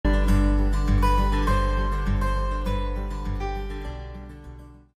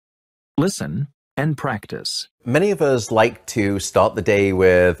Listen and practice. Many of us like to start the day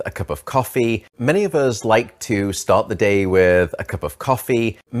with a cup of coffee. Many of us like to start the day with a cup of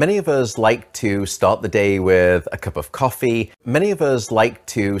coffee. Many of us like to start the day with a cup of coffee. Many of us like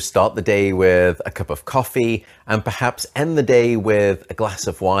to start the day with a cup of coffee and perhaps end the day with a glass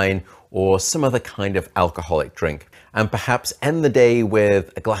of wine or some other kind of alcoholic drink. And perhaps end the day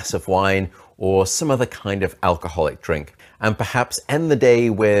with a glass of wine or some other kind of alcoholic drink. And perhaps end the day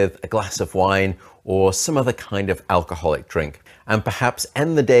with a glass of wine or some other kind of alcoholic drink. And perhaps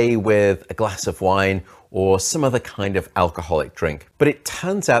end the day with a glass of wine or some other kind of alcoholic drink. But it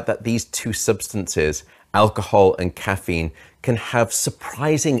turns out that these two substances, alcohol and caffeine, can have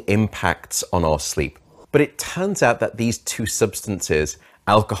surprising impacts on our sleep. But it turns out that these two substances,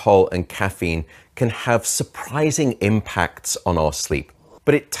 alcohol and caffeine, can have surprising impacts on our sleep.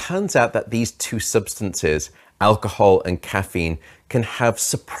 But it turns out that these two substances, alcohol and caffeine, can have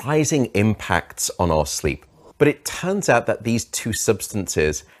surprising impacts on our sleep. But it turns out that these two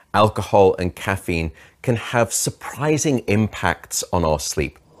substances, alcohol and caffeine, can have surprising impacts on our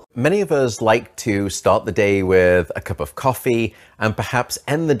sleep. Many of us like to start the day with a cup of coffee and perhaps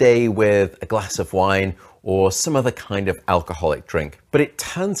end the day with a glass of wine or some other kind of alcoholic drink. But it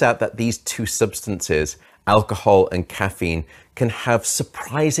turns out that these two substances, alcohol and caffeine, can have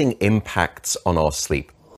surprising impacts on our sleep.